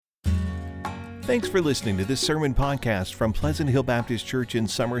Thanks for listening to this sermon podcast from Pleasant Hill Baptist Church in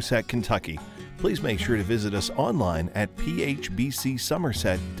Somerset, Kentucky. Please make sure to visit us online at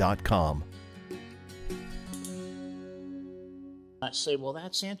phbcsomerset.com. I say, well,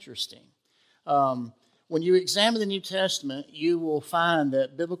 that's interesting. When you examine the New Testament, you will find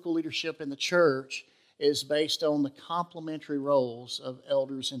that biblical leadership in the church is based on the complementary roles of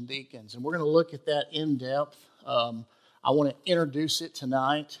elders and deacons. And we're going to look at that in depth. I want to introduce it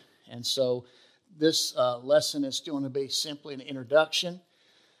tonight. And so this lesson is going to be simply an introduction.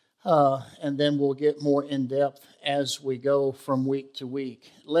 And then we'll get more in depth as we go from week to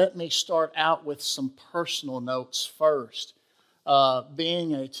week. Let me start out with some personal notes first.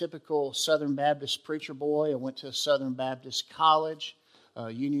 Being a typical Southern Baptist preacher boy, I went to Southern Baptist College,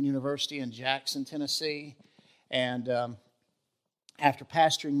 Union University in Jackson, Tennessee. And after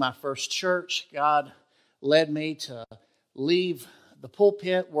pastoring my first church, God led me to leave the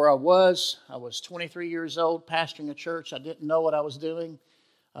pulpit where I was. I was 23 years old, pastoring a church. I didn't know what I was doing.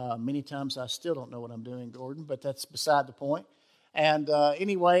 Many times I still don't know what I'm doing, Gordon, but that's beside the point. And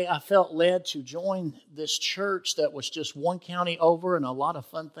anyway, I felt led to join this church that was just one county over, and a lot of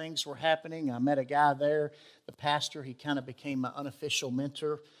fun things were happening. I met a guy there, the pastor. He kind of became my unofficial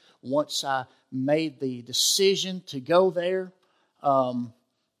mentor. Once I made the decision to go there, I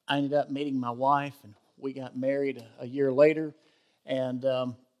ended up meeting my wife, and we got married a year later. And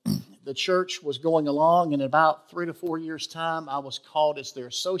the church was going along, and in about 3 to 4 years' time, I was called as their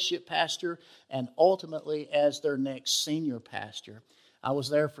associate pastor and ultimately as their next senior pastor. I was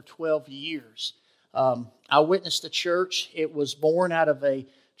there for 12 years. I witnessed the church. It was born out of a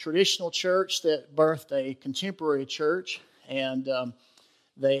traditional church that birthed a contemporary church, and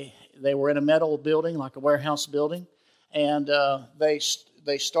they were in a metal building, like a warehouse building, and they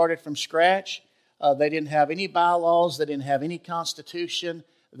started from scratch. They didn't have any bylaws. They didn't have any constitution.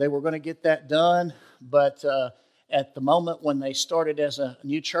 They were going to get that done, but at the moment when they started as a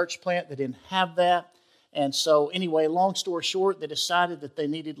new church plant, they didn't have that. And so anyway, long story short, they decided that they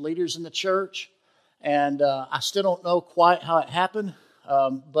needed leaders in the church. And I still don't know quite how it happened,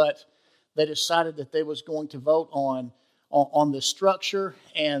 but they decided that they was going to vote on the structure,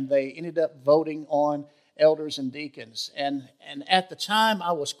 and they ended up voting on elders and deacons. And at the time,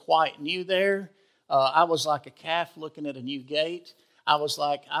 I was quite new there. I was like a calf looking at a new gate. I was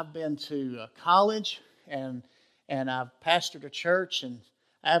like, I've been to college and I've pastored a church, and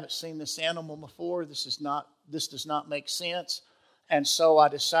I haven't seen this animal before. This does not make sense. And so I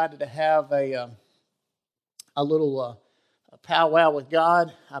decided to have a little powwow with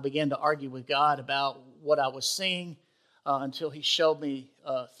God. I began to argue with God about what I was seeing until He showed me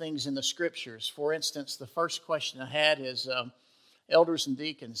things in the Scriptures. For instance, the first question I had is, elders and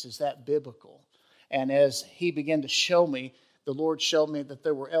deacons, is that biblical? And as He began to show me, the Lord showed me that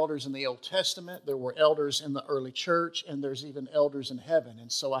there were elders in the Old Testament, there were elders in the early church, and there's even elders in heaven.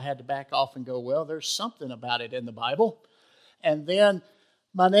 And so I had to back off and go, well, there's something about it in the Bible. And then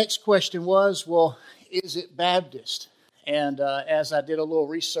my next question was, well, is it Baptist? And as I did a little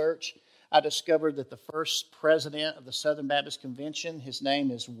research, I discovered that the first president of the Southern Baptist Convention, his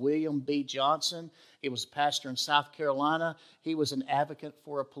name is William B. Johnson. He was a pastor in South Carolina. He was an advocate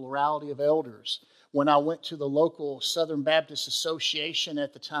for a plurality of elders. When I went to the local Southern Baptist Association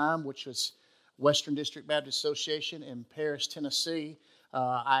at the time, which was Western District Baptist Association in Paris, Tennessee,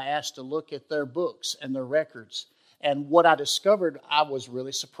 I asked to look at their books and their records. And what I discovered, I was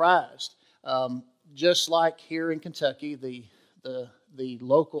really surprised. Just like here in Kentucky, the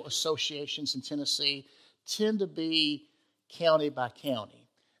local associations in Tennessee tend to be county by county.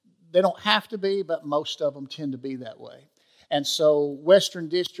 They don't have to be, but most of them tend to be that way. And so Western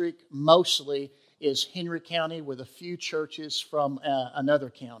District mostly is Henry County with a few churches from another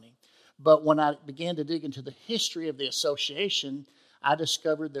county. But when I began to dig into the history of the association, I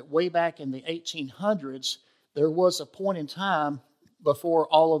discovered that way back in the 1800s, there was a point in time before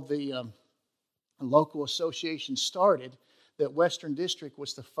all of the local associations started that Western District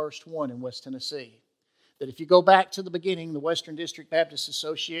was the first one in West Tennessee. That if you go back to the beginning, the Western District Baptist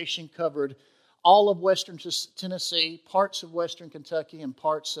Association covered all of Western Tennessee, parts of Western Kentucky, and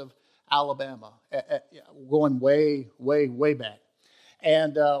parts of Alabama, going way, way, way back.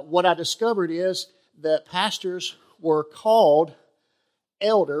 And what I discovered is that pastors were called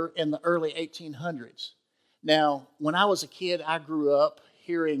elder in the early 1800s. Now, when I was a kid, I grew up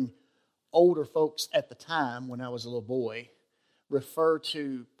hearing older folks at the time, when I was a little boy, refer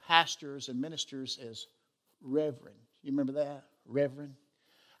to pastors and ministers as reverend. You remember that? Reverend?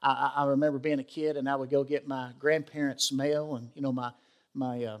 I remember being a kid, and I would go get my grandparents' mail, and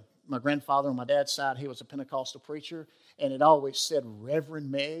my grandfather on my dad's side, he was a Pentecostal preacher, and it always said Reverend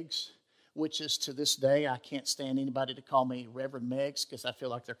Meggs. which is to this day, I can't stand anybody to call me Reverend Meggs because I feel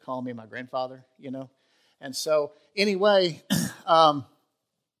like they're calling me my grandfather, you know. And so, anyway, I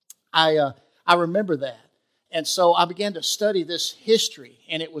remember that. And so I began to study this history,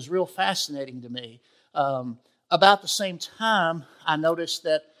 and it was real fascinating to me. About the same time, I noticed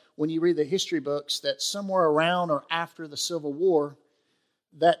that when you read the history books, that somewhere around or after the Civil War,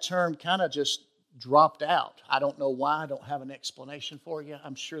 that term kind of just dropped out. I don't know why. I don't have an explanation for you.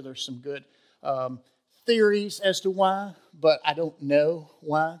 I'm sure there's some good theories as to why, but I don't know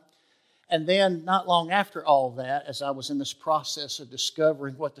why. And then not long after all of that, as I was in this process of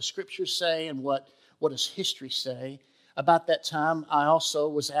discovering what the Scriptures say and what does history say, about that time I also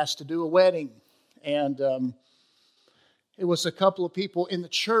was asked to do a wedding. And it was a couple of people in the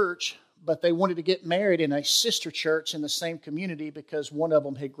church, but they wanted to get married in a sister church in the same community because one of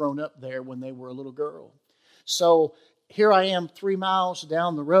them had grown up there when they were a little girl. So here I am 3 miles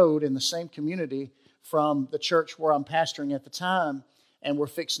down the road in the same community from the church where I'm pastoring at the time, and we're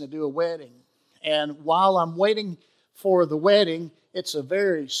fixing to do a wedding. And while I'm waiting for the wedding, it's a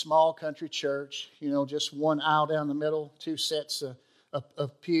very small country church, just one aisle down the middle, 2 sets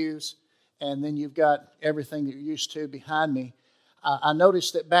of pews, and then you've got everything that you're used to behind me. I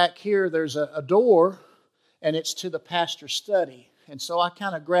noticed that back here there's a door, and it's to the pastor's study. And so I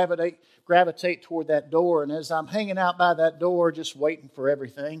kind of gravitate toward that door, and as I'm hanging out by that door just waiting for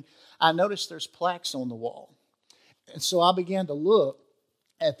everything, I noticed there's plaques on the wall. And so I began to look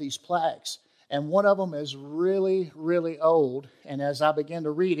at these plaques, and one of them is really, really old, and as I began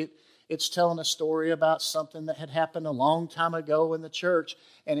to read it, it's telling a story about something that had happened a long time ago in the church,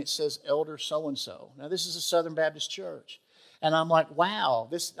 and it says Elder so-and-so. Now, this is a Southern Baptist church, and I'm like, wow,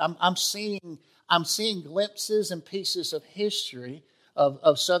 I'm seeing glimpses and pieces of history,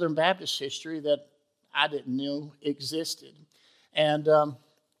 of Southern Baptist history that I didn't know existed. And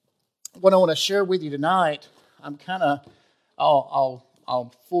what I want to share with you tonight, I'm kind of,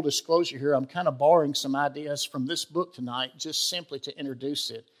 I'll full disclosure here, I'm kind of borrowing some ideas from this book tonight, just simply to introduce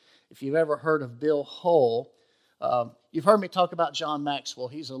it. If you've ever heard of Bill Hull, you've heard me talk about John Maxwell.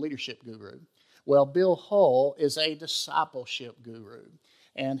 He's a leadership guru. Well, Bill Hull is a discipleship guru,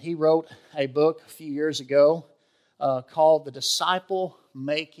 and he wrote a book a few years ago called The Disciple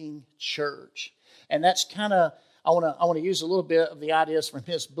Making Church. And that's kind of, I want to use a little bit of the ideas from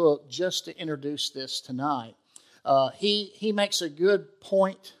his book just to introduce this tonight. He makes a good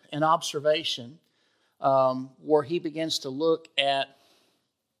point and observation where he begins to look at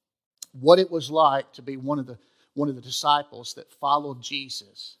what it was like to be one of the disciples that followed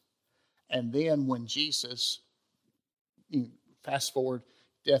Jesus. And then when Jesus, fast forward,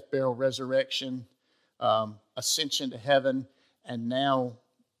 death, burial, resurrection, ascension to heaven, and now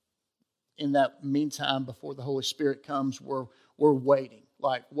in that meantime, before the Holy Spirit comes, we're waiting.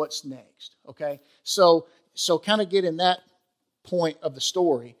 Like, what's next? Okay? So kind of get in that point of the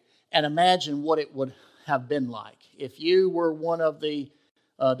story and imagine what it would have been like. If you were one of the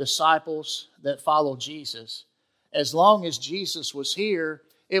disciples that followed Jesus, as long as Jesus was here,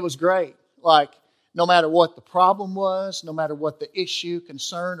 it was great. Like, no matter what the problem was, no matter what the issue,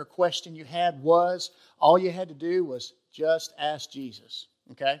 concern, or question you had was, all you had to do was just ask Jesus.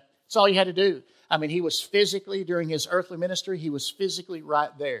 Okay? That's all you had to do. I mean, he was physically, during his earthly ministry, he was physically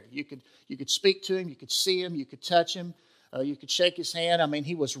right there. You could speak to him, you could see him, you could touch him, you could shake his hand. I mean,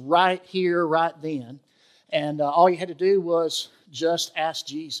 he was right here, right then. And all you had to do was just ask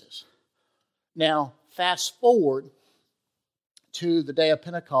Jesus. Now, fast forward to the day of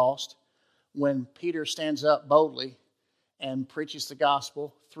Pentecost, when Peter stands up boldly and preaches the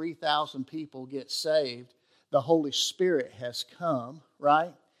gospel, 3,000 people get saved. The Holy Spirit has come,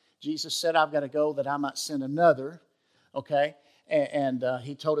 right? Jesus said, I've got to go that I might send another, okay? And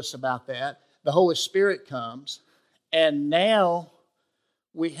he told us about that. The Holy Spirit comes, and now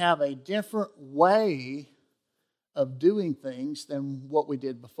we have a different way of doing things than what we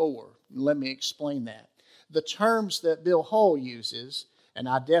did before. Let me explain that. The terms that Bill Hull uses, and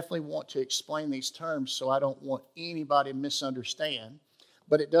I definitely want to explain these terms so I don't want anybody to misunderstand,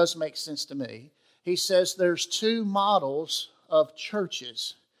 but it does make sense to me. He says there's 2 models of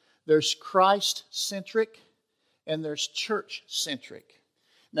churches. There's Christ-centric and there's church-centric.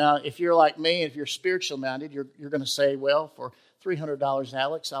 Now, if you're like me, if you're spiritual minded, you're going to say, well, for $300,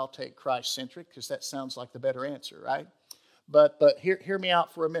 Alex, I'll take Christ-centric because that sounds like the better answer, right? But hear me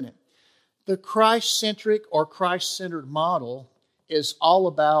out for a minute. The Christ-centric or Christ-centered model is all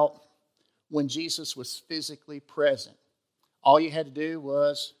about when Jesus was physically present. All you had to do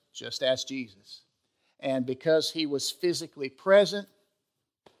was just ask Jesus. And because he was physically present,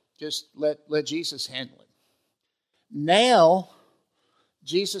 just let Jesus handle it. Now,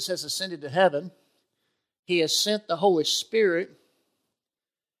 Jesus has ascended to heaven. He has sent the Holy Spirit.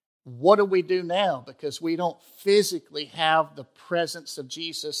 What do we do now? Because we don't physically have the presence of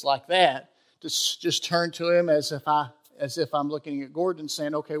Jesus like that. Just turn to him as if I'm looking at Gordon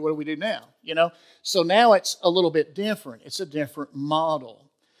saying, okay, what do we do now? So now it's a little bit different. It's a different model.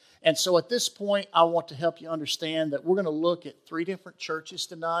 And so at this point, I want to help you understand that we're going to look at 3 different churches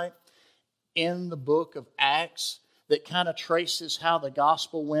tonight in the book of Acts that kind of traces how the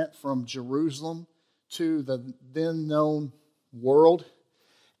gospel went from Jerusalem to the then known world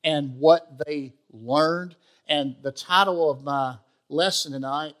and what they learned. And the title of my lesson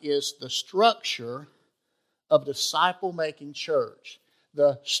tonight is The Structure of Disciple-Making Church.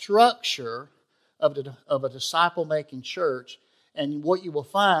 The structure of a disciple-making church. And what you will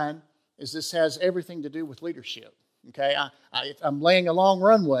find is this has everything to do with leadership. Okay, I'm laying a long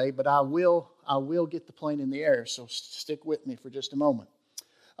runway, but I will get the plane in the air, so stick with me for just a moment.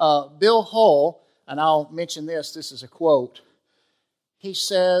 Bill Hull, and I'll mention this is a quote. He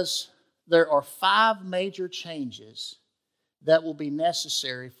says, there are 5 major changes that will be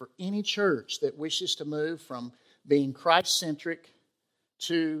necessary for any church that wishes to move from being Christ-centric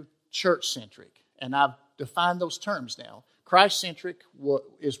to church-centric. And I've defined those terms now. Christ-centric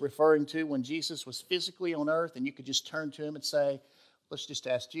is referring to when Jesus was physically on earth and you could just turn to him and say, let's just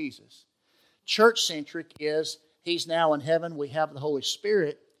ask Jesus. Church-centric is he's now in heaven, we have the Holy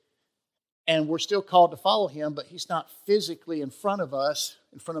Spirit, and we're still called to follow him, but he's not physically in front of us,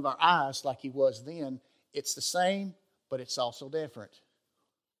 in front of our eyes like he was then. It's the same, but it's also different.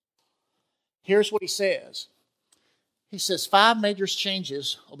 Here's what he says. He says 5 major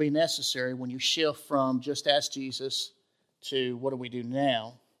changes will be necessary when you shift from just ask Jesus to what do we do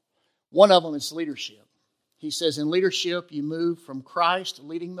now. One of them is leadership. He says in leadership you move from Christ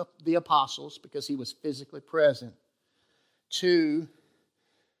leading the apostles because he was physically present to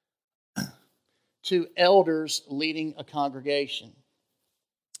elders leading a congregation.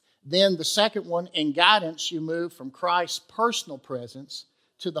 Then the second one, in guidance, you move from Christ's personal presence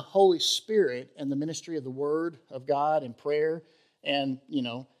to the Holy Spirit and the ministry of the Word of God and prayer and,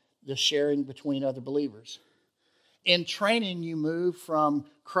 the sharing between other believers. In training, you move from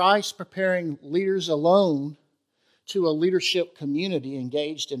Christ preparing leaders alone to a leadership community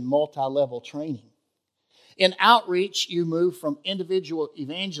engaged in multi-level training. In outreach, you move from individual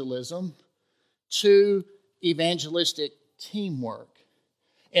evangelism to evangelistic teamwork.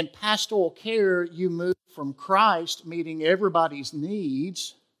 In pastoral care, you move from Christ meeting everybody's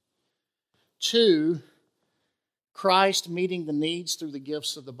needs to Christ meeting the needs through the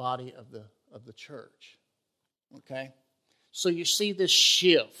gifts of the body of the church. Okay? So you see this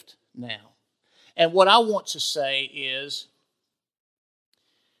shift now. And what I want to say is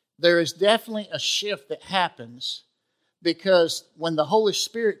there is definitely a shift that happens because when the Holy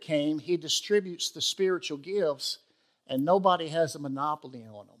Spirit came, he distributes the spiritual gifts and nobody has a monopoly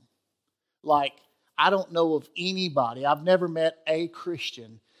on them. Like, I don't know of anybody, I've never met a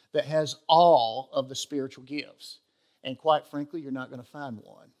Christian that has all of the spiritual gifts. And quite frankly, you're not going to find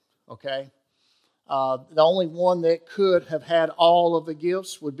one, okay? The only one that could have had all of the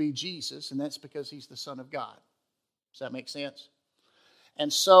gifts would be Jesus, and that's because he's the Son of God. Does that make sense?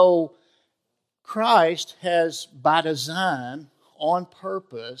 And so Christ has, by design, on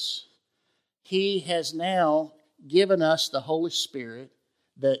purpose, he has now given us the Holy Spirit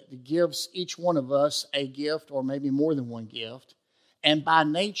that gives each one of us a gift or maybe more than one gift. And by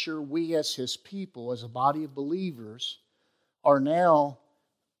nature, we as his people, as a body of believers, are now,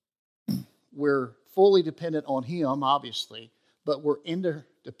 we're fully dependent on him, obviously, but we're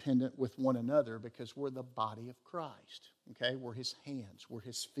interdependent with one another because we're the body of Christ. Okay, we're his hands, we're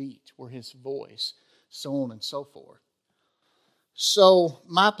his feet, we're his voice, so on and so forth. So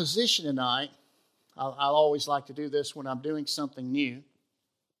my position tonight, I'll always like to do this when I'm doing something new.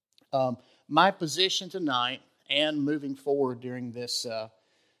 My position tonight and moving forward during this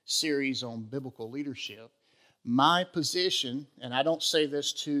series on biblical leadership, my position, and I don't say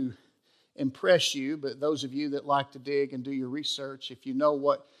this to impress you, but those of you that like to dig and do your research, if you know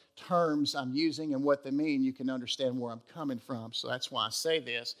what terms I'm using and what they mean, you can understand where I'm coming from. So that's why I say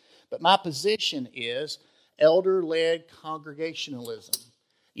this. But my position is elder-led congregationalism.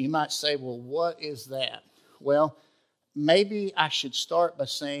 You might say, well, what is that? Well, maybe I should start by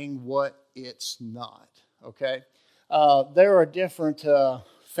saying what it's not, okay? There are different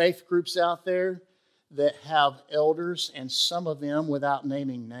faith groups out there that have elders, and some of them, without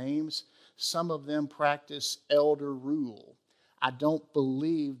naming names, some of them practice elder rule. I don't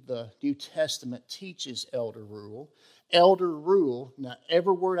believe the New Testament teaches elder rule. Elder rule, now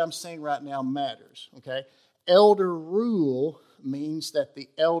every word I'm saying right now matters, okay? Elder rule means that the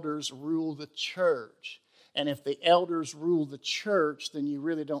elders rule the church. And if the elders rule the church, then you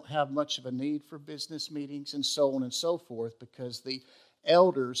really don't have much of a need for business meetings and so on and so forth, because the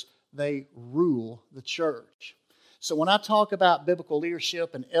elders, they rule the church. So when I talk about biblical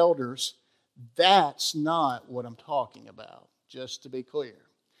leadership and elders, that's not what I'm talking about, just to be clear.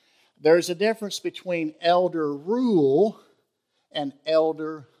 There's a difference between elder rule and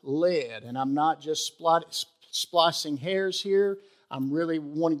elder led. And I'm not just splicing hairs here. I'm really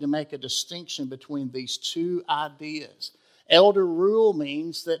wanting to make a distinction between these two ideas. Elder rule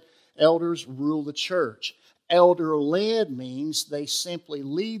means that elders rule the church. Elder led means they simply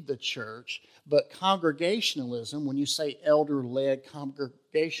lead the church. But congregationalism, when you say elder led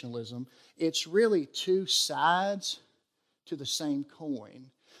congregationalism, it's really two sides to the same coin.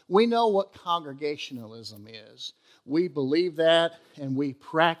 We know what congregationalism is. We believe that and we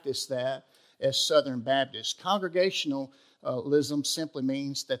practice that as Southern Baptists. Congregationalism simply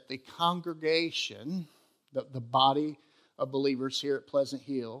means that the congregation, the body of believers here at Pleasant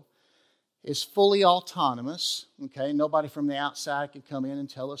Hill, is fully autonomous. Okay, nobody from the outside can come in and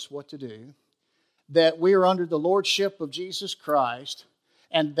tell us what to do. That we are under the lordship of Jesus Christ,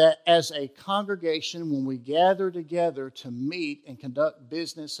 and that as a congregation, when we gather together to meet and conduct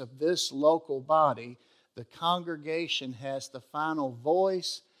business of this local body, the congregation has the final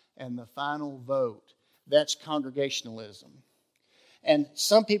voice and the final vote. That's congregationalism. And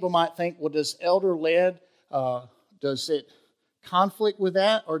some people might think, well, does elder-led, does it conflict with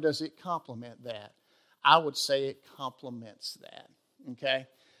that, or does it complement that? I would say it complements that, okay?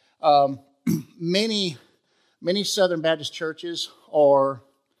 Many Southern Baptist churches are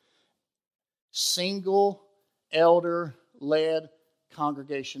single elder-led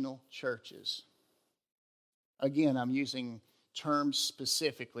congregational churches. Again, I'm using terms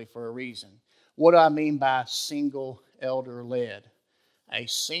specifically for a reason. What do I mean by single elder-led? A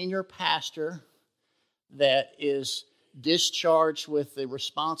senior pastor that is discharged with the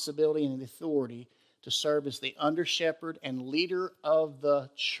responsibility and the authority to serve as the under-shepherd and leader of the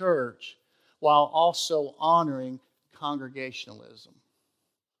church, while also honoring congregationalism.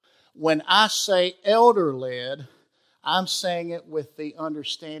 When I say elder-led, I'm saying it with the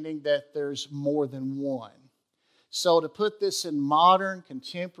understanding that there's more than one. So to put this in modern,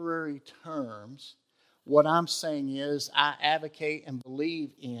 contemporary terms, what I'm saying is I advocate and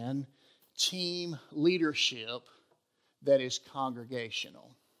believe in team leadership that is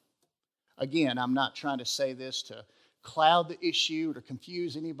congregational. Again, I'm not trying to say this to cloud the issue or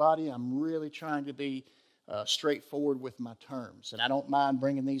confuse anybody. I'm really trying to be straightforward with my terms. And I don't mind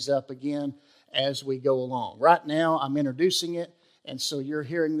bringing these up again as we go along. Right now, I'm introducing it, and so you're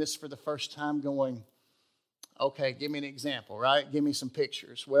hearing this for the first time going, okay, give me an example, right? Give me some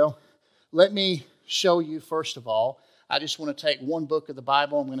pictures. Well, let me show you, first of all, I just want to take one book of the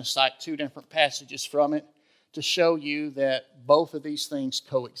Bible. I'm going to cite two different passages from it to show you that both of these things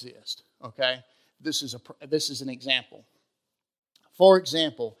coexist, okay? This is an example. For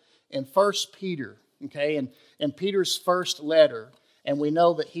example, in 1 Peter, okay, in Peter's first letter, and we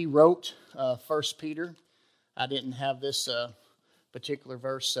know that he wrote 1 Peter. I didn't have this particular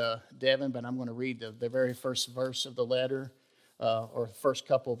verse, Devin, but I'm going to read the very first verse of the letter, or the first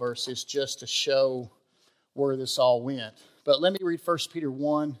couple verses, just to show where this all went. But let me read 1 Peter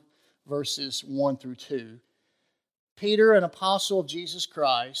 1, verses 1 through 2. Peter, an apostle of Jesus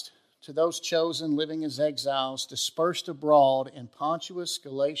Christ, to those chosen living as exiles, dispersed abroad in Pontus,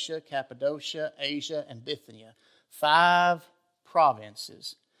 Galatia, Cappadocia, Asia, and Bithynia, 5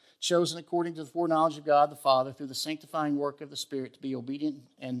 provinces, chosen according to the foreknowledge of God the Father through the sanctifying work of the Spirit, to be obedient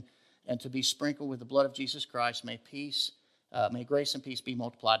and to be sprinkled with the blood of Jesus Christ. May grace and peace be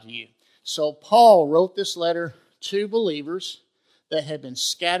multiplied to you. So Paul wrote this letter to believers that had been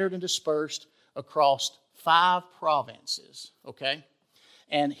scattered and dispersed across 5 provinces, okay?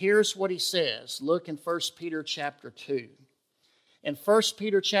 And here's what he says. Look in 1 Peter chapter 2. In 1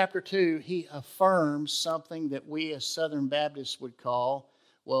 Peter chapter 2, he affirms something that we as Southern Baptists would call,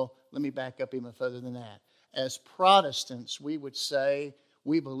 well, let me back up even further than that. As Protestants, we would say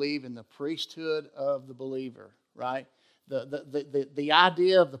we believe in the priesthood of the believer, right? The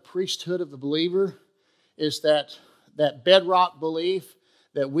idea of the priesthood of the believer is that bedrock belief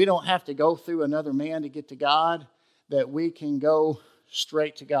that we don't have to go through another man to get to God, that we can go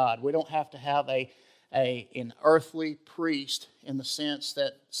straight to God. We don't have to have an earthly priest in the sense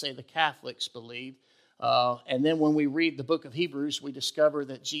that, say, the Catholics believe. And then when we read the book of Hebrews, we discover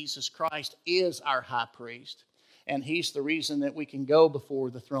that Jesus Christ is our high priest, and he's the reason that we can go before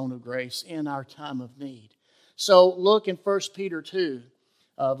the throne of grace in our time of need. So look in 1 Peter 2,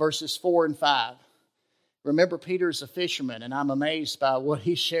 verses 4 and 5. Remember, Peter's a fisherman, and I'm amazed by what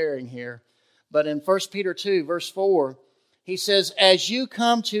he's sharing here. But in 1 Peter 2, verse 4, he says, as you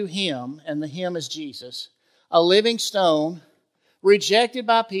come to him, and the him is Jesus, a living stone, rejected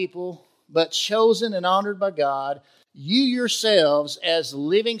by people, but chosen and honored by God, you yourselves as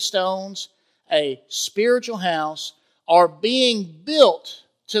living stones, a spiritual house, are being built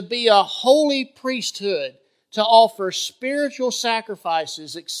to be a holy priesthood, to offer spiritual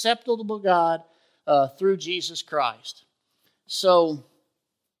sacrifices acceptable to God through Jesus Christ. So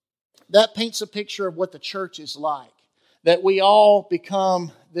that paints a picture of what the church is like, that we all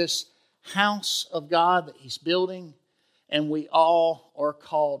become this house of God that He's building, and we all are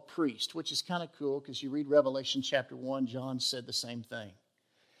called priests, which is kind of cool because you read Revelation chapter 1, John said the same thing.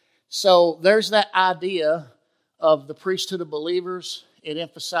 So there's that idea of the priesthood of believers. It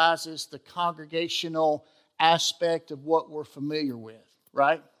emphasizes the congregational aspect of what we're familiar with,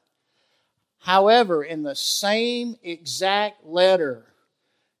 right? However, in the same exact letter,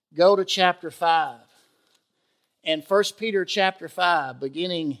 go to chapter 5. In 1 Peter chapter 5,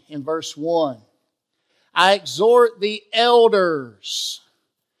 beginning in verse 1, I exhort the elders.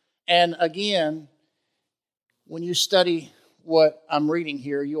 And again, when you study what I'm reading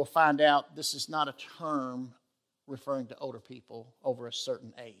here, you'll find out this is not a term referring to older people over a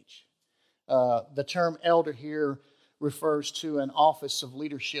certain age. The term elder here refers to an office of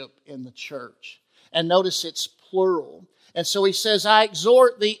leadership in the church. And notice it's plural. And so he says, I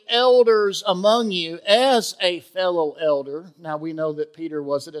exhort the elders among you as a fellow elder. Now we know that Peter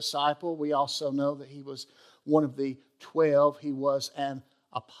was a disciple. We also know that he was one of the 12. He was an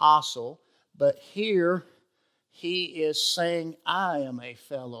apostle. But here he is saying, I am a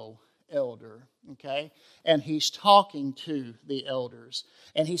fellow elder. Okay? And he's talking to the elders.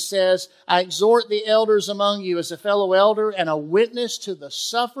 And he says, I exhort the elders among you as a fellow elder and a witness to the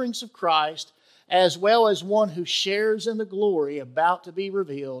sufferings of Christ, as well as one who shares in the glory about to be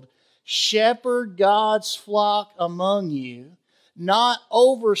revealed. Shepherd God's flock among you, not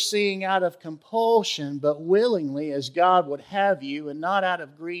overseeing out of compulsion, but willingly as God would have you, and not out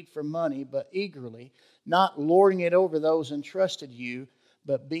of greed for money, but eagerly, not lording it over those entrusted you,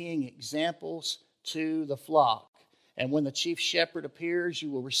 but being examples to the flock. And when the chief shepherd appears, you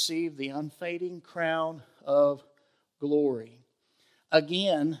will receive the unfading crown of glory.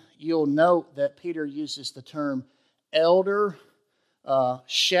 Again, you'll note that Peter uses the term elder,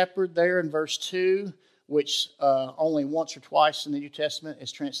 shepherd there in verse 2, which only once or twice in the New Testament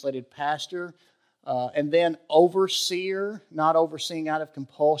is translated pastor. And then overseer, not overseeing out of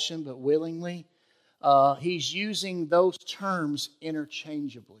compulsion, but willingly. He's using those terms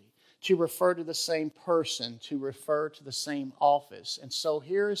interchangeably to refer to the same person, to refer to the same office. And so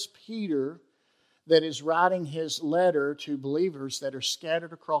here is Peter that is writing his letter to believers that are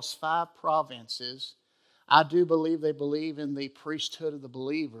scattered across 5 provinces. I do believe they believe in the priesthood of the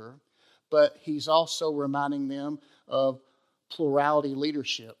believer, but he's also reminding them of plurality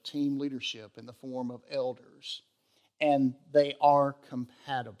leadership, team leadership in the form of elders. And they are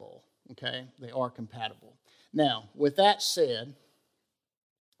compatible, okay? They are compatible. Now, with that said,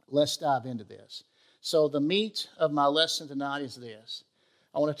 let's dive into this. So the meat of my lesson tonight is this.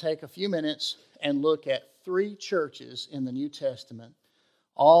 I want to take a few minutes and look at 3 churches in the New Testament,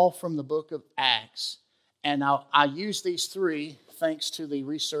 all from the book of Acts. And I use these 3, thanks to the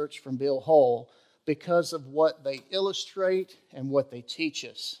research from Bill Hull, because of what they illustrate and what they teach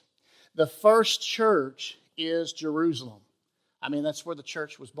us. The first church is Jerusalem. I mean, that's where the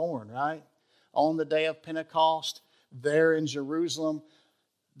church was born, right? On the day of Pentecost, there in Jerusalem,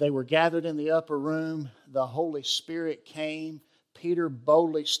 they were gathered in the upper room. The Holy Spirit came. Peter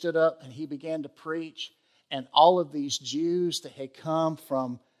boldly stood up and he began to preach. And all of these Jews that had come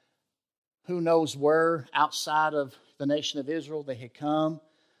from who knows where outside of the nation of Israel, they had come.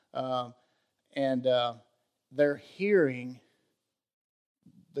 And they're hearing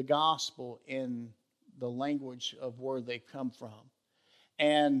the gospel in the language of where they come from.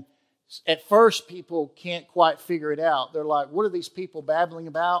 And at first, people can't quite figure it out. They're like, what are these people babbling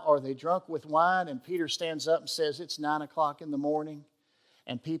about? Are they drunk with wine? And Peter stands up and says, it's 9 o'clock in the morning.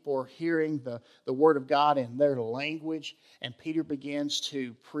 And people are hearing the word of God in their language. And Peter begins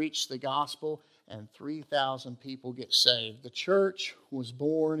to preach the gospel. And 3,000 people get saved. The church was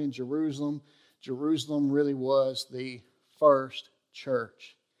born in Jerusalem. Jerusalem really was the first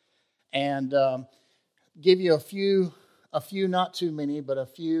church. And give you a few, not too many, but a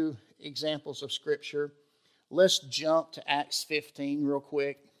few examples of Scripture. Let's jump to Acts 15 real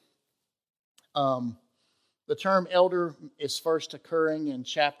quick. The term elder is first occurring in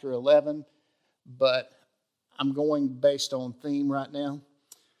chapter 11, but I'm going based on theme right now.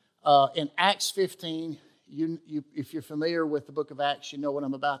 In Acts 15, if you're familiar with the book of Acts, you know what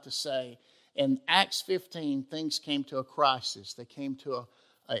I'm about to say. In Acts 15, things came to a crisis. They came to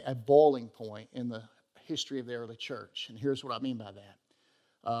a boiling point in the history of the early church. And here's what I mean by that.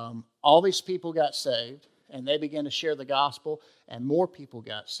 All these people got saved, and they began to share the gospel, and more people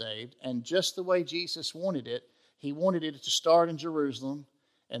got saved. And just the way Jesus wanted it, he wanted it to start in Jerusalem,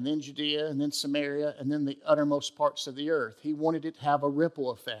 and then Judea, and then Samaria, and then the uttermost parts of the earth. He wanted it to have a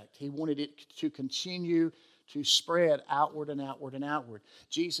ripple effect. He wanted it to continue to spread outward and outward and outward.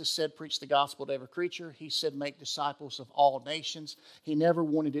 Jesus said, preach the gospel to every creature. He said, make disciples of all nations. He never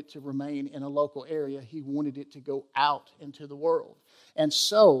wanted it to remain in a local area. He wanted it to go out into the world. And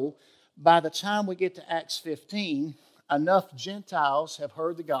so, by the time we get to Acts 15, enough Gentiles have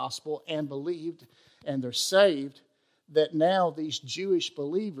heard the gospel and believed, and they're saved, that now these Jewish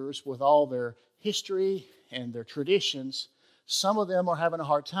believers, with all their history and their traditions, some of them are having a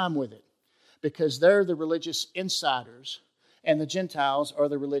hard time with it because they're the religious insiders and the Gentiles are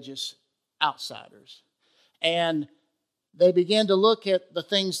the religious outsiders. And they began to look at the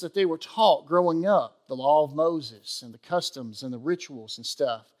things that they were taught growing up, the law of Moses and the customs and the rituals and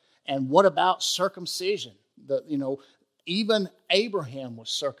stuff. And what about circumcision? Even Abraham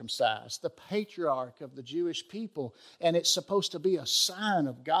was circumcised, the patriarch of the Jewish people, and it's supposed to be a sign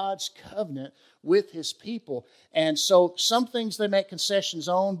of God's covenant with his people. And so some things they make concessions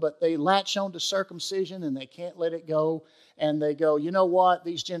on, but they latch on to circumcision and they can't let it go. And they go, you know what,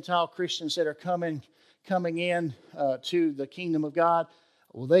 these Gentile Christians that are coming in to the kingdom of God,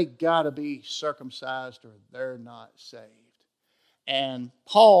 well, they got to be circumcised or they're not saved. And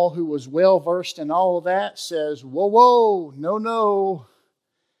Paul, who was well-versed in all of that, says, whoa, no.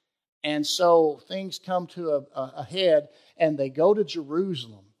 And so things come to a head, and they go to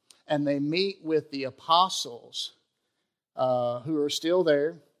Jerusalem, and they meet with the apostles who are still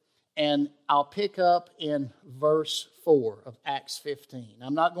there. And I'll pick up in verse 4 of Acts 15.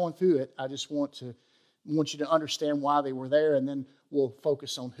 I'm not going through it. I just want you to understand why they were there, and then we'll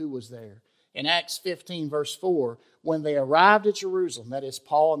focus on who was there. In Acts 15, verse 4, when they arrived at Jerusalem, that is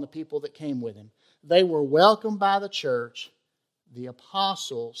Paul and the people that came with him, they were welcomed by the church, the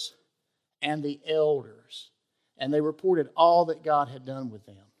apostles, and the elders. And they reported all that God had done with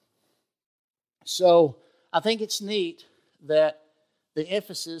them. So I think it's neat that the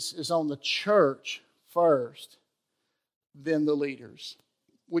emphasis is on the church first, then the leaders,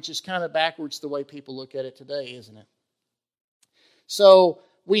 which is kind of backwards the way people look at it today, isn't it? So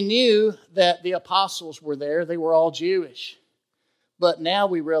we knew that the apostles were there. They were all Jewish. But now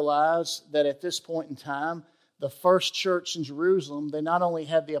we realize that at this point in time, the first church in Jerusalem, they not only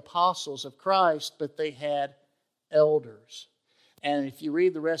had the apostles of Christ, but they had elders. And if you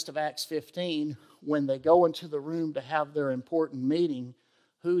read the rest of Acts 15, when they go into the room to have their important meeting,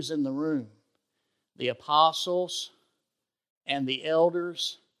 who's in the room? The apostles and the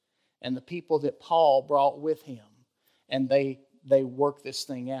elders and the people that Paul brought with him. And they work this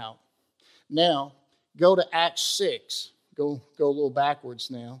thing out. Now, go to Acts 6. Go a little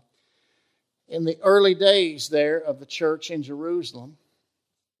backwards now. In the early days there of the church in Jerusalem,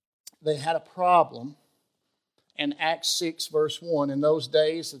 they had a problem. In Acts 6, verse 1, in those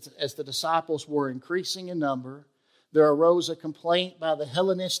days, as the disciples were increasing in number, there arose a complaint by the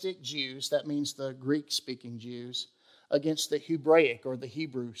Hellenistic Jews, that means the Greek-speaking Jews, against the Hebraic or the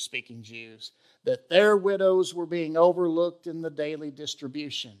Hebrew-speaking Jews, that their widows were being overlooked in the daily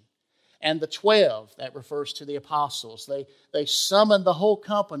distribution. And the 12, that refers to the apostles, they summoned the whole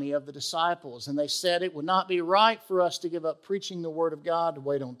company of the disciples, and they said, it would not be right for us to give up preaching the word of God to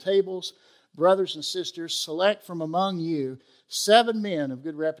wait on tables. Brothers and sisters, select from among you 7 men of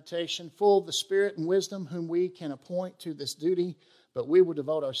good reputation, full of the Spirit and wisdom, whom we can appoint to this duty, but we will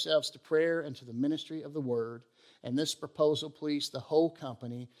devote ourselves to prayer and to the ministry of the word. And this proposal pleased the whole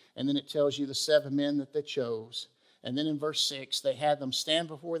company. And then it tells you the 7 men that they chose. And then in verse 6, they had them stand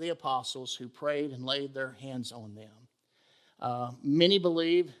before the apostles who prayed and laid their hands on them.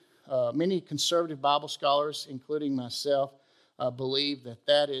 Many conservative Bible scholars, including myself, believe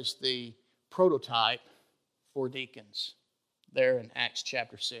that is the prototype for deacons there in Acts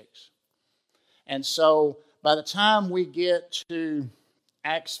chapter 6. And so by the time we get to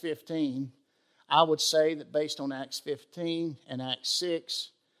Acts 15, I would say that based on Acts 15 and Acts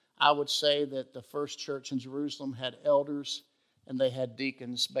 6, I would say that the first church in Jerusalem had elders and they had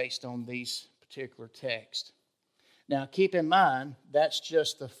deacons based on these particular texts. Now, keep in mind, that's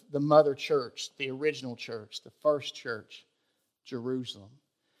just the mother church, the original church, the first church, Jerusalem.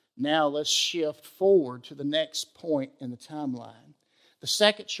 Now, let's shift forward to the next point in the timeline. The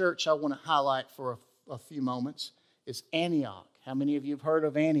second church I want to highlight for a few moments is Antioch. How many of you have heard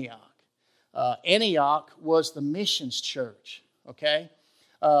of Antioch? Antioch was the missions church, okay?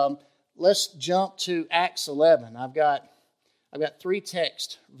 Let's jump to Acts 11. I've got 3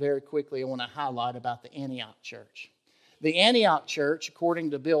 texts very quickly I want to highlight about the Antioch church. The Antioch church,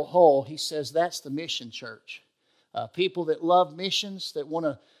 according to Bill Hull, he says that's the mission church. People that love missions, that want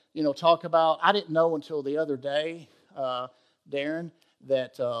to, talk about. I didn't know until the other day, Darren,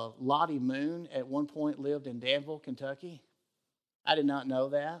 that Lottie Moon at one point lived in Danville, Kentucky. I did not know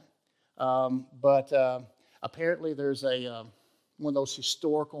that. But apparently there's one of those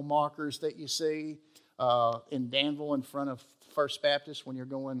historical markers that you see in Danville in front of First Baptist when you're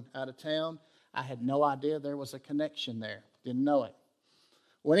going out of town. I had no idea there was a connection there. Didn't know it.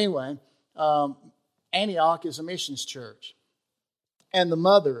 Well, anyway, Antioch is a missions church and the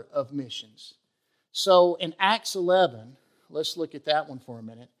mother of missions. So in Acts 11, let's look at that one for a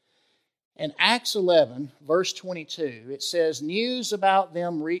minute. In Acts 11, verse 22, it says, news about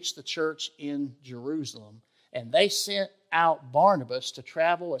them reached the church in Jerusalem, and they sent out Barnabas to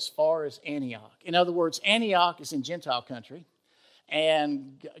travel as far as Antioch. In other words, Antioch is in Gentile country,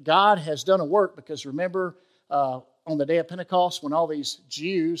 and God has done a work because remember on the day of Pentecost when all these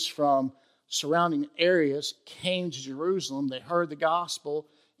Jews from surrounding areas came to Jerusalem, they heard the gospel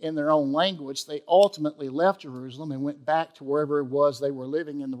in their own language. They ultimately left Jerusalem and went back to wherever it was they were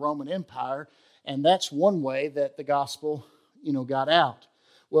living in the Roman Empire, and that's one way that the gospel, got out.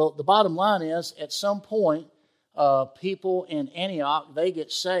 Well, the bottom line is, at some point, people in Antioch, they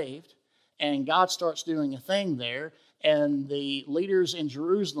get saved, and God starts doing a thing there, and the leaders in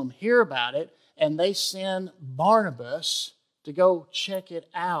Jerusalem hear about it, and they send Barnabas to go check it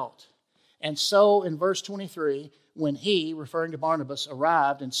out. And so in verse 23, when he, referring to Barnabas,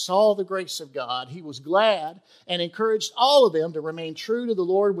 arrived and saw the grace of God, he was glad and encouraged all of them to remain true to the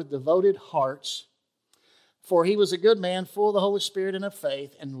Lord with devoted hearts. For he was a good man, full of the Holy Spirit and of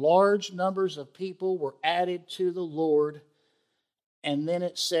faith, and large numbers of people were added to the Lord. And then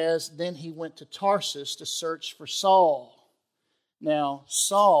it says, then he went to Tarsus to search for Saul. Now,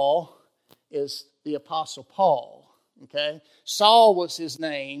 Saul is the Apostle Paul, okay? Saul was his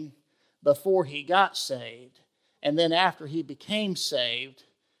name before he got saved. And then after he became saved,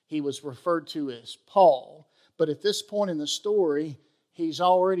 he was referred to as Paul. But at this point in the story, he's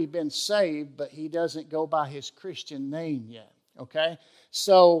already been saved, but he doesn't go by his Christian name yet, okay?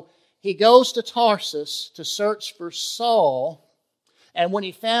 So he goes to Tarsus to search for Saul, and when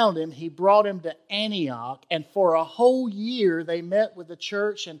he found him, he brought him to Antioch, and for a whole year they met with the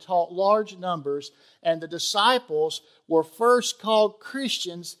church and taught large numbers, and the disciples were first called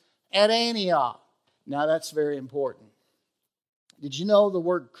Christians at Antioch. Now that's very important. Did you know the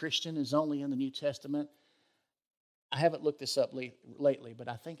word Christian is only in the New Testament? I haven't looked this up lately, but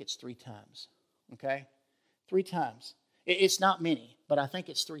I think it's 3 times, okay? 3 times. It's not many, but I think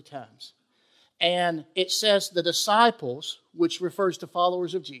it's 3 times. And it says the disciples, which refers to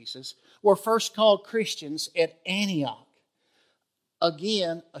followers of Jesus, were first called Christians at Antioch.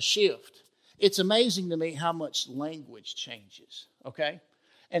 Again, a shift. It's amazing to me how much language changes, okay?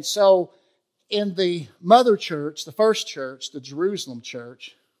 And so in the mother church, the first church, the Jerusalem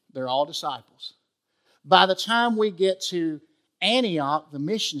church, they're all disciples. By the time we get to Antioch, the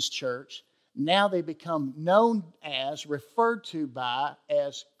missions church, now they become known as, referred to by,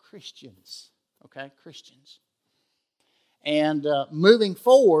 as Christians. Okay, Christians. And moving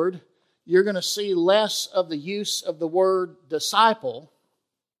forward, you're going to see less of the use of the word disciple,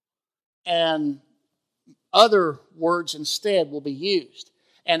 and other words instead will be used.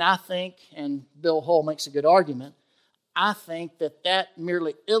 And I think, and Bill Hull makes a good argument, I think that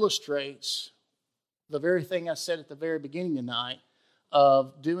merely illustrates the very thing I said at the very beginning tonight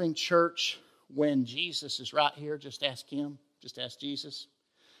of doing church when Jesus is right here, just ask Him, just ask Jesus,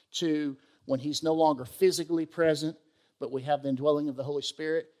 to when He's no longer physically present, but we have the indwelling of the Holy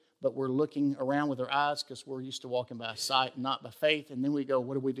Spirit, but we're looking around with our eyes because we're used to walking by sight and not by faith, and then we go,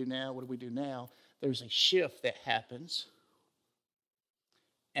 what do we do now? What do we do now? There's a shift that happens,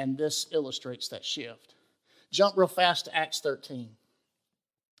 and this illustrates that shift. Jump real fast to Acts 13.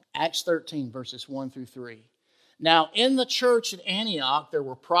 Acts 13, verses 1 through 3. Now, in the church at Antioch, there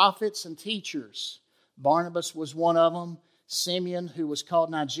were prophets and teachers. Barnabas was one of them. Simeon, who was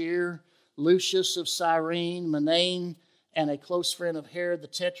called Niger, Lucius of Cyrene, Manaen, and a close friend of Herod the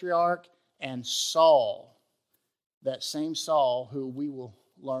Tetrarch, and Saul, that same Saul who we will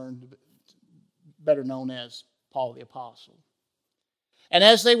learn better known as Paul the Apostle. And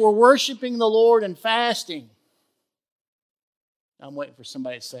as they were worshiping the Lord and fasting, I'm waiting for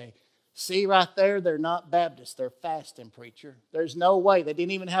somebody to say, see right there, they're not Baptists, they're fasting, preacher. There's no way. They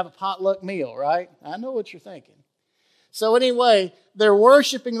didn't even have a potluck meal, right? I know what you're thinking. So anyway, they're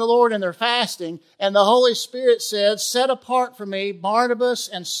worshiping the Lord and they're fasting, and the Holy Spirit said, set apart for me Barnabas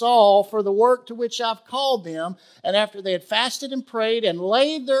and Saul for the work to which I've called them. And after they had fasted and prayed and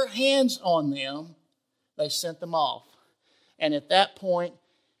laid their hands on them, they sent them off. And at that point,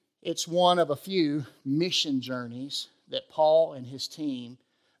 it's one of a few mission journeys that Paul and his team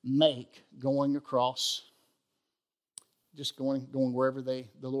make going across, just going wherever the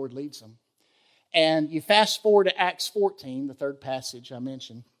Lord leads them. And you fast forward to Acts 14, the third passage I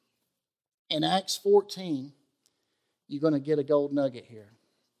mentioned. In Acts 14, you're going to get a gold nugget here.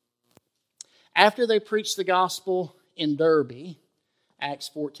 After they preached the gospel in Derbe, Acts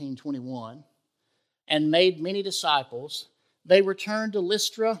 14:21, and made many disciples, they returned to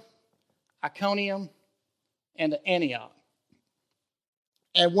Lystra, Iconium, and to Antioch.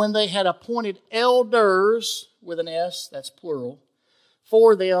 And when they had appointed elders, with an S, that's plural,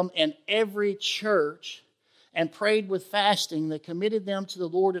 for them in every church, and prayed with fasting, they committed them to the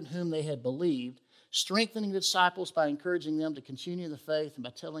Lord in whom they had believed, strengthening the disciples by encouraging them to continue the faith and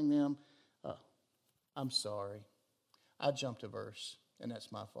by telling them, I'm sorry, I jumped a verse, and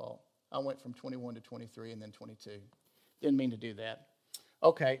that's my fault. I went from 21 to 23 and then 22. Didn't mean to do that.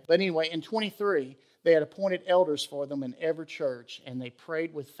 Okay, but anyway, in 23, they had appointed elders for them in every church, and they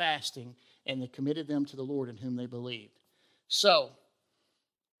prayed with fasting, and they committed them to the Lord in whom they believed. So,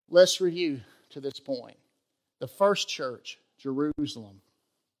 let's review to this point. The first church, Jerusalem,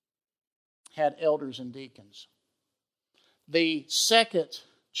 had elders and deacons. The second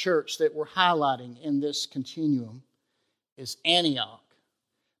church that we're highlighting in this continuum is Antioch,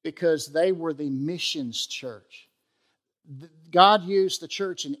 because they were the missions church. God used the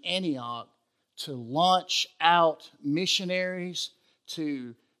church in Antioch to launch out missionaries,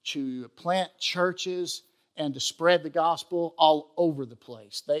 to plant churches, and to spread the gospel all over the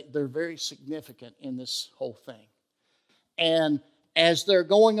place. They're very significant in this whole thing. And as they're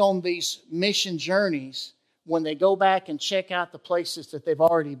going on these mission journeys, when they go back and check out the places that they've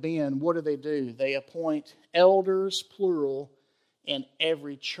already been, what do? They appoint elders, plural, in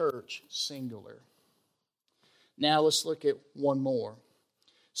every church, singular. Now let's look at one more.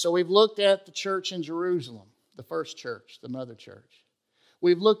 So we've looked at the church in Jerusalem, the first church, the mother church.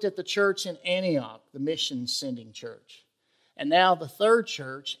 We've looked at the church in Antioch, the mission-sending church. And now the third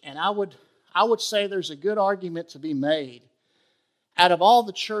church, and I would say there's a good argument to be made. Out of all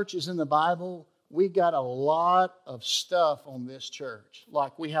the churches in the Bible, we got a lot of stuff on this church.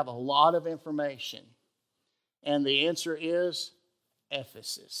 Like, we have a lot of information. And the answer is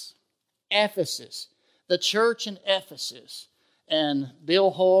Ephesus. Ephesus. The church in Ephesus. And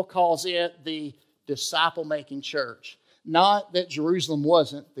Bill Hull calls it the disciple-making church. Not that Jerusalem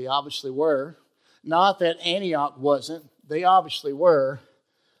wasn't, they obviously were. Not that Antioch wasn't, they obviously were.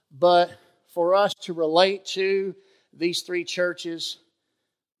 But for us to relate to these three churches,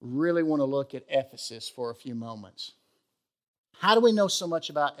 really want to look at Ephesus for a few moments. How do we know so much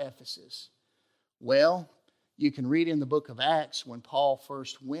about Ephesus? Well, you can read in the book of Acts when Paul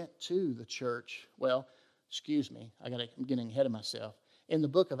first went to the church. Well, excuse me, I'm getting ahead of myself. In the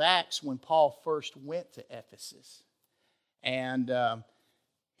book of Acts, when Paul first went to Ephesus, and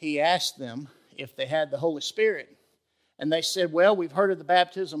he asked them if they had the Holy Spirit. And they said, well, we've heard of the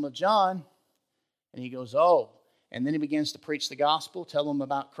baptism of John. And he goes, oh. And then he begins to preach the gospel, tell them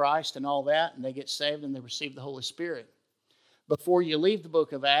about Christ and all that, and they get saved and they receive the Holy Spirit. Before you leave the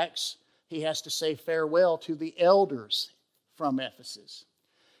book of Acts, he has to say farewell to the elders from Ephesus.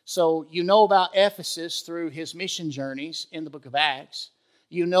 So you know about Ephesus through his mission journeys in the book of Acts.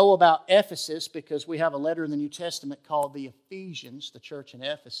 You know about Ephesus because we have a letter in the New Testament called the Ephesians, the church in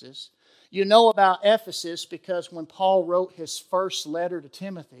Ephesus. You know about Ephesus because when Paul wrote his first letter to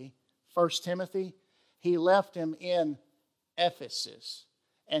Timothy, 1 Timothy, he left him in Ephesus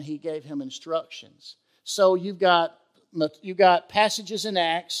and he gave him instructions. So you've got passages in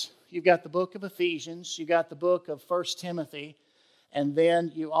Acts, you've got the book of Ephesians, you've got the book of 1 Timothy, and then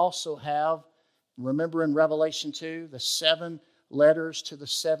you also have, remember in Revelation 2, the 7 letters to the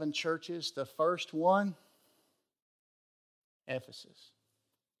 7 churches. The first one, Ephesus.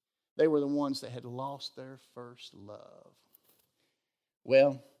 They were the ones that had lost their first love.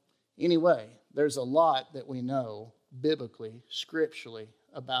 Well, anyway, there's a lot that we know biblically, scripturally,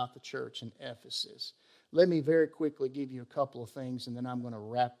 about the church in Ephesus. Let me very quickly give you a couple of things, and then I'm going to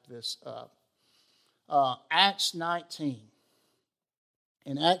wrap this up. Acts 19.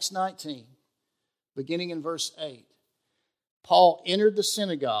 In Acts 19, beginning in verse 8, Paul entered the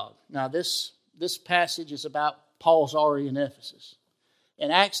synagogue. Now, this passage is about Paul's already in Ephesus. In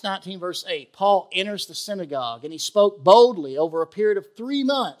Acts 19, verse 8, Paul enters the synagogue, and he spoke boldly over a period of 3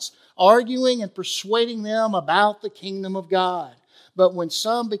 months arguing and persuading them about the kingdom of God. But when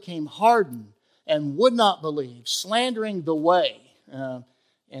some became hardened and would not believe, slandering the way,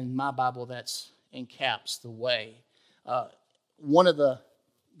 in my Bible that's in caps, the way.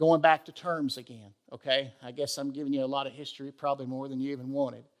 Going back to terms again, okay? I guess I'm giving you a lot of history, probably more than you even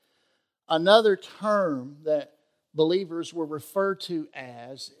wanted. Another term that believers were referred to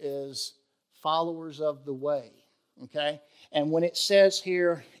as is followers of the way, okay? And when it says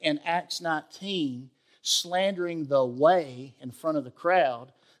here in Acts 19, slandering the way in front of the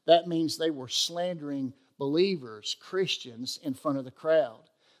crowd, that means they were slandering believers, Christians, in front of the crowd.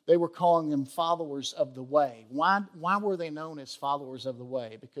 They were calling them followers of the way. Why were they known as followers of the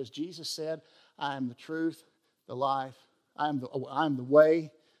way? Because Jesus said, I am the truth, the life. I am the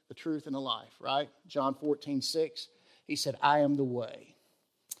way, the truth, and the life, right? John 14:6, he said, I am the way.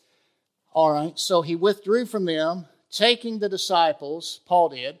 All right, so he withdrew from them, taking the disciples, Paul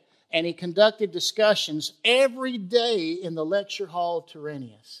did, and he conducted discussions every day in the lecture hall of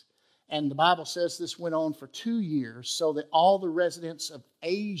Tyrannus. And the Bible says this went on for 2 years, so that all the residents of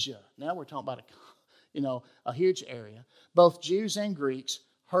Asia, now we're talking about a huge area, both Jews and Greeks,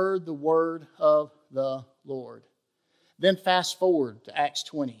 heard the word of the Lord. Then fast forward to Acts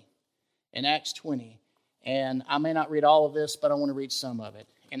 20. In Acts 20, and I may not read all of this, but I want to read some of it.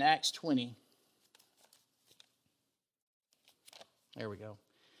 In Acts 20, there we go.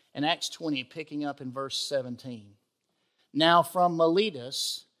 In Acts 20, picking up in verse 17. Now from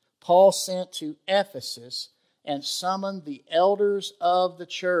Miletus, Paul sent to Ephesus and summoned the elders of the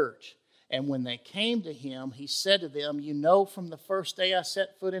church. And when they came to him, he said to them, you know from the first day I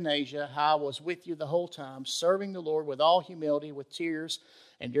set foot in Asia how I was with you the whole time, serving the Lord with all humility, with tears,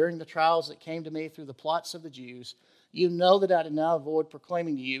 and during the trials that came to me through the plots of the Jews. You know that I did not avoid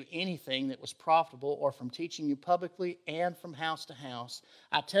proclaiming to you anything that was profitable, or from teaching you publicly and from house to house.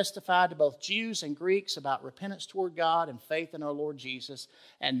 I testified to both Jews and Greeks about repentance toward God and faith in our Lord Jesus.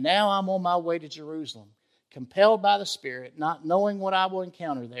 And now I'm on my way to Jerusalem, compelled by the Spirit, not knowing what I will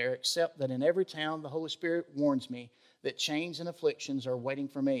encounter there, except that in every town the Holy Spirit warns me that chains and afflictions are waiting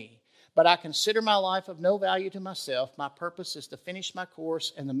for me. But I consider my life of no value to myself. My purpose is to finish my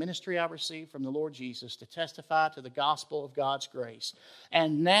course and the ministry I received from the Lord Jesus, to testify to the gospel of God's grace.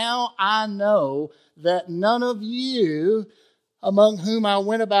 And now I know that none of you among whom I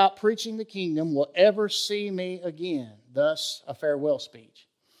went about preaching the kingdom will ever see me again. Thus, a farewell speech.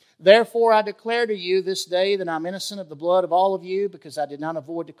 Therefore, I declare to you this day that I'm innocent of the blood of all of you, because I did not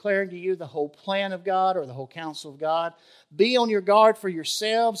avoid declaring to you the whole plan of God or the whole counsel of God. Be on your guard for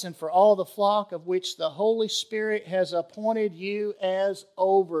yourselves and for all the flock of which the Holy Spirit has appointed you as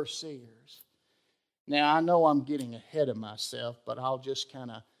overseers. Now, I know I'm getting ahead of myself, but I'll just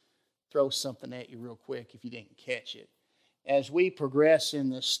kind of throw something at you real quick if you didn't catch it. As we progress in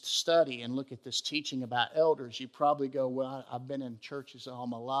this study and look at this teaching about elders, you probably go, well, I've been in churches all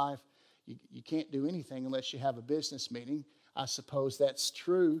my life. You can't do anything unless you have a business meeting. I suppose that's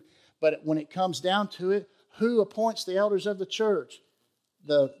true. But when it comes down to it, who appoints the elders of the church?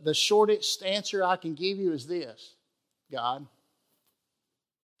 The shortest answer I can give you is this: God,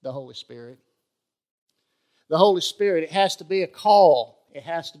 the Holy Spirit. The Holy Spirit, it has to be a call. It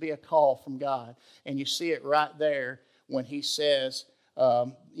has to be a call from God. And you see it right there when he says,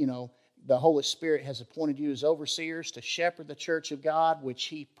 the Holy Spirit has appointed you as overseers to shepherd the church of God, which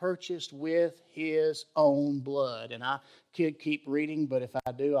he purchased with his own blood. And I could keep reading, but if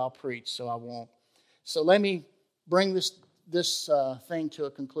I do, I'll preach, so I won't. So let me bring this thing to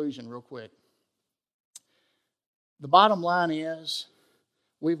a conclusion real quick. The bottom line is,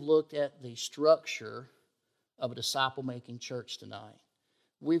 we've looked at the structure of a disciple-making church tonight.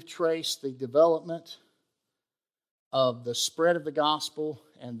 We've traced the development of the spread of the gospel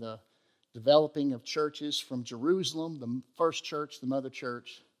and the developing of churches from Jerusalem, the first church, the mother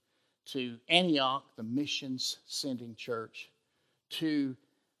church, to Antioch, the missions-sending church, to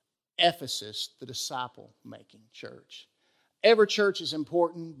Ephesus, the disciple-making church. Every church is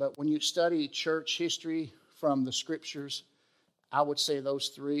important, but when you study church history from the Scriptures, I would say those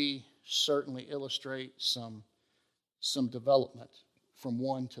three certainly illustrate some development from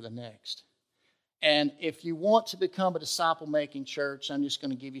one to the next. And if you want to become a disciple-making church, I'm just going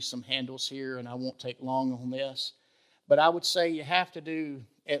to give you some handles here, and I won't take long on this. But I would say you have to do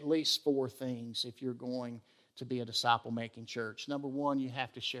at least 4 things if you're going to be a disciple-making church. Number 1, you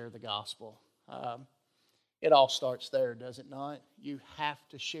have to share the gospel. It all starts there, does it not? You have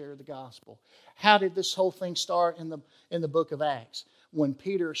to share the gospel. How did this whole thing start in the book of Acts? When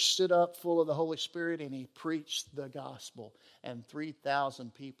Peter stood up full of the Holy Spirit and he preached the gospel, and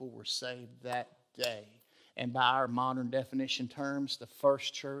 3,000 people were saved that day. And by our modern definition terms, the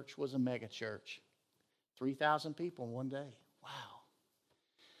first church was a mega church. 3,000 people in one day.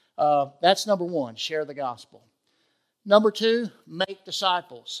 Wow. That's number one, share the gospel. Number two, make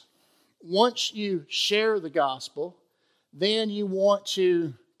disciples. Once you share the gospel, then you want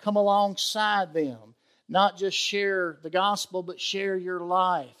to come alongside them. Not just share the gospel, but share your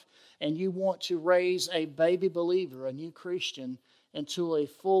life. And you want to raise a baby believer, a new Christian, into a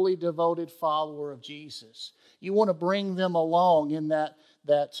fully devoted follower of Jesus. You want to bring them along in that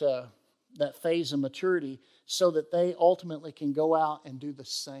phase of maturity so that they ultimately can go out and do the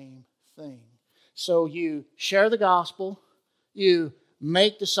same thing. So you share the gospel, you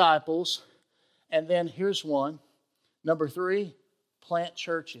make disciples, and then here's one. Number three, plant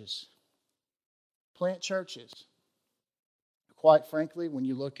churches. Plant churches. Quite frankly, when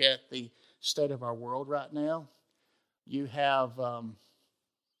you look at the state of our world right now, you have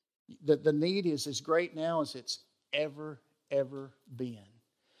the need is as great now as it's ever been.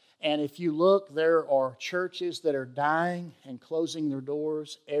 And if you look, there are churches that are dying and closing their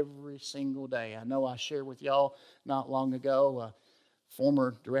doors every single day. I know I shared with y'all not long ago, a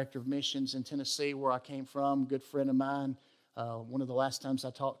former director of missions in Tennessee where I came from, a good friend of mine. One of the last times I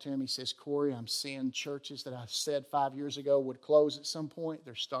talked to him, he says, Corey, I'm seeing churches that I said 5 years ago would close at some point.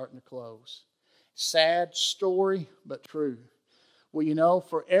 They're starting to close. Sad story, but true. Well, you know,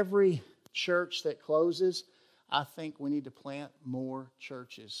 for every church that closes, I think we need to plant more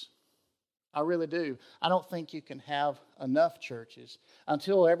churches. I really do. I don't think you can have enough churches.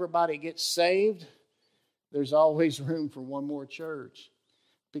 Until everybody gets saved, there's always room for one more church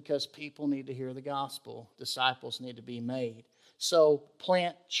because people need to hear the gospel. Disciples need to be made. So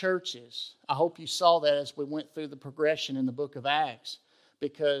plant churches. I hope you saw that as we went through the progression in the book of Acts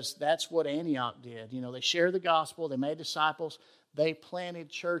because that's what Antioch did. You know, they shared the gospel, they made disciples, they planted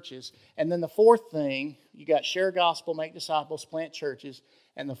churches. And then the fourth thing, you got share gospel, make disciples, plant churches.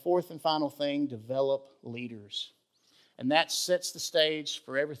 And the fourth and final thing, develop leaders. And that sets the stage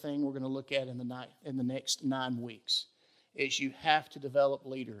for everything we're going to look at in the next 9 weeks, is you have to develop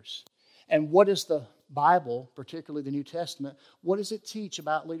leaders. And what does the Bible, particularly the New Testament, what does it teach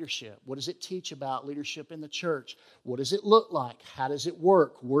about leadership? What does it teach about leadership in the church? What does it look like? How does it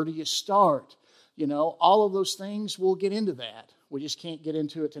work? Where do you start? You know, all of those things, we'll get into that. We just can't get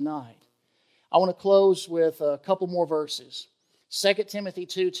into it tonight. I want to close with a couple more verses. 2 Timothy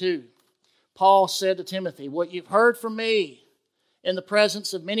 2:2. Paul said to Timothy, what you've heard from me in the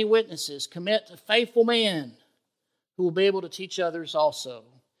presence of many witnesses, commit to faithful men who will be able to teach others also.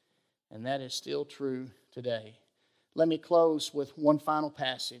 And that is still true today. Let me close with one final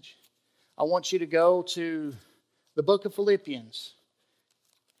passage. I want you to go to the book of Philippians,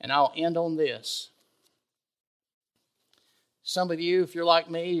 and I'll end on this. Some of you, if you're like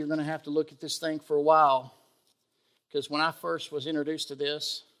me, you're going to have to look at this thing for a while. Because when I first was introduced to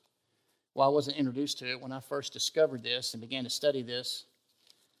this, well, I wasn't introduced to it. When I first discovered this and began to study this,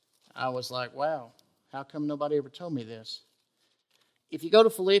 I was like, wow, how come nobody ever told me this? If you go to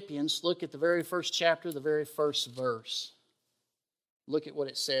Philippians, look at the very first chapter, the very first verse. Look at what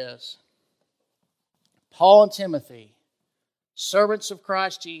it says. Paul and Timothy, servants of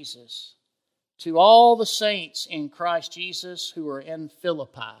Christ Jesus, to all the saints in Christ Jesus who are in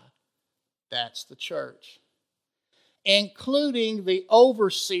Philippi, that's the church, including the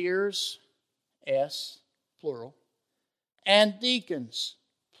overseers, S, plural, and deacons,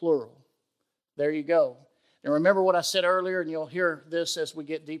 plural. There you go. And remember what I said earlier, and you'll hear this as we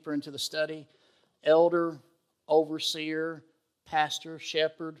get deeper into the study. Elder, overseer, pastor,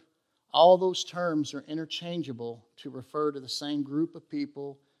 shepherd, all those terms are interchangeable to refer to the same group of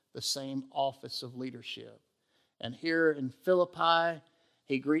people, the same office of leadership. And here in Philippi,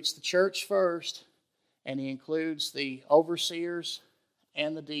 he greets the church first, and he includes the overseers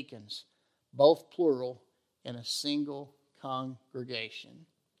and the deacons, both plural, in a single congregation.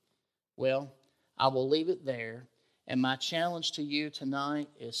 Well, I will leave it there, and my challenge to you tonight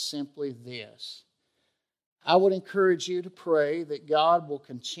is simply this. I would encourage you to pray that God will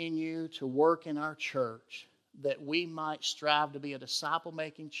continue to work in our church, that we might strive to be a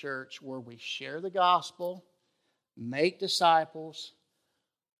disciple-making church where we share the gospel, make disciples,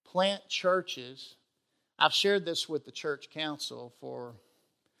 plant churches. I've shared this with the church council for,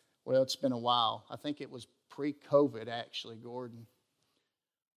 well, it's been a while. I think it was pre-COVID, actually, Gordon.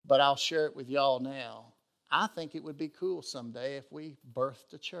 But I'll share it with y'all now. I think it would be cool someday if we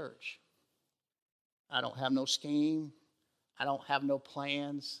birthed a church. I don't have no scheme. I don't have no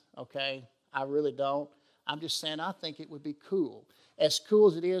plans, okay? I really don't. I'm just saying I think it would be cool. As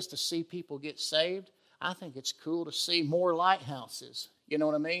cool as it is to see people get saved, I think it's cool to see more lighthouses. You know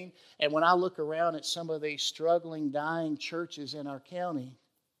what I mean? And when I look around at some of these struggling, dying churches in our county,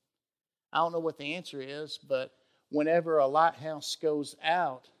 I don't know what the answer is, but whenever a lighthouse goes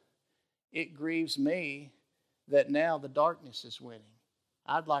out, it grieves me that now the darkness is winning.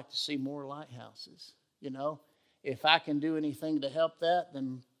 I'd like to see more lighthouses, you know. If I can do anything to help that,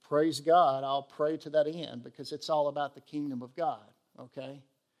 then praise God, I'll pray to that end, because it's all about the kingdom of God, okay?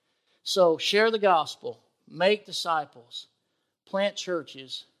 So share the gospel, make disciples, plant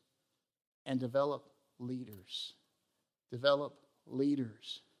churches, and develop leaders. Develop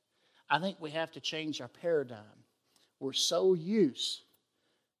leaders. I think we have to change our paradigm. We're so used,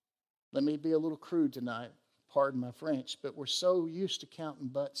 let me be a little crude tonight, pardon my French, but we're so used to counting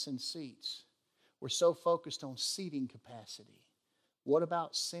butts and seats. We're so focused on seating capacity. What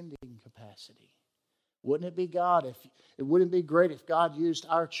about sending capacity? Wouldn't it be great if God used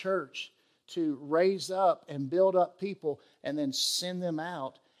our church to raise up and build up people and then send them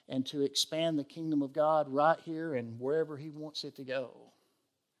out and to expand the kingdom of God right here and wherever He wants it to go?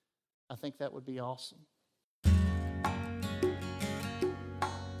 I think that would be awesome.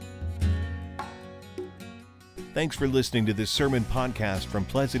 Thanks for listening to this sermon podcast from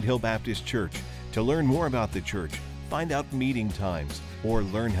Pleasant Hill Baptist Church. To learn more about the church, find out meeting times, or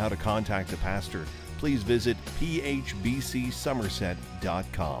learn how to contact the pastor, please visit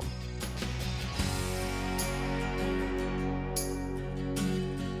phbcsomerset.com.